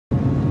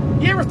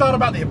you ever thought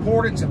about the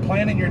importance of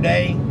planning your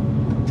day?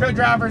 Truck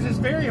drivers, it's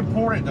very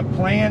important to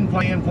plan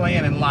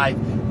in life.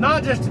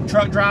 Not just in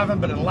truck driving,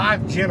 but in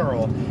life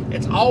general.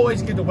 It's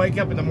always good to wake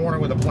up in the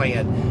morning with a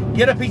plan.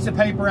 Get a piece of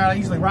paper out. I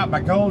usually write my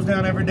goals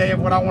down every day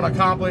of what I want to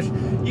accomplish.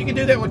 You can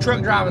do that with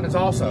truck driving as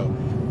also.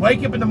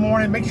 Wake up in the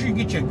morning, make sure you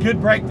get you a good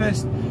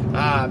breakfast.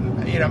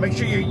 You know, make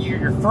sure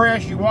you're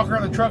fresh. You walk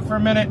around the truck for a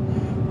minute.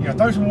 You know,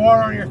 throw some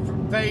water on your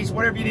face,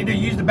 whatever you need to do,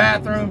 use the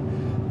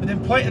bathroom. But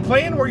then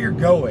plan where you're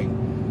going.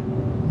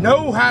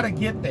 Know how to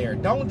get there.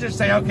 Don't just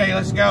say, okay,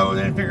 let's go, and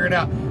then figure it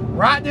out.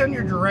 Write down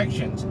your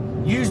directions.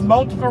 Use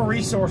multiple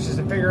resources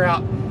to figure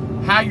out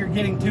how you're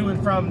getting to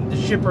and from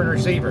the shipper and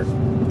receiver.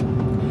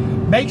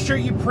 Make sure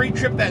you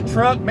pre-trip that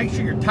truck. Make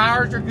sure your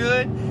tires are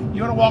good.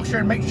 You want to walk through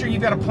and make sure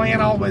you've got a plan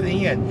all the way to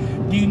the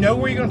end. Do you know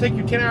where you're going to take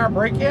your 10-hour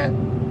break at?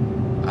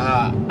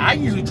 I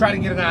usually try to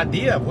get an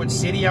idea of which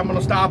city I'm going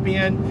to stop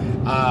in.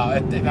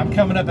 If I'm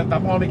coming up, if I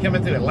want to be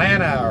coming through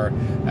Atlanta or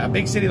a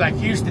big city like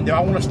Houston, do I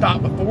want to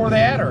stop before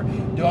that, or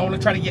do I want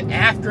to try to get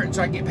after it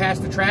so I can get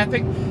past the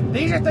traffic?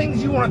 These are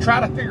things you want to try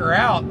to figure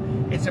out.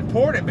 It's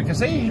important because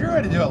say you're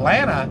ready to do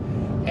Atlanta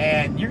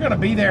and you're going to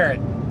be there at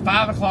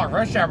 5 o'clock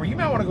rush hour, you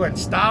might want to go ahead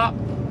and stop,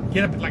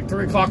 get up at like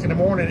 3 o'clock in the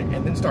morning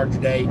and then start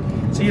your day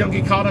so you don't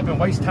get caught up and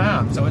waste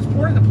time. So it's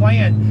important to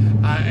plan.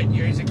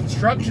 Is it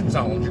construction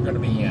zones you're going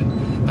to be in?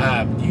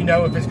 Do you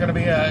know if it's going to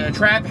be a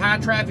high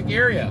traffic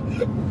area?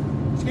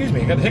 Excuse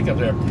me, I got a hiccup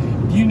there.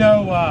 Do you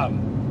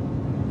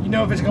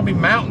know if it's going to be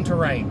mountain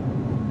terrain?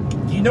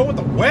 Do you know what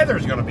the weather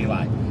is going to be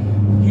like?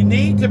 You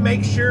need to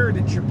make sure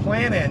that you're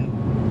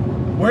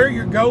planning where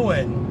you're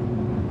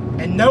going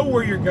and know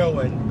where you're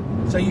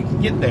going so you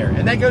can get there.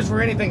 And that goes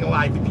for anything in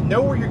life. If you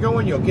know where you're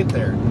going, you'll get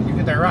there. You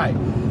get there right.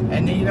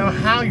 And then you know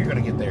how you're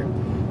going to get there.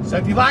 So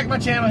if you like my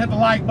channel, hit the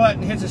like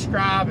button, hit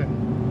subscribe,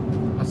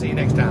 and I'll see you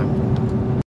next time.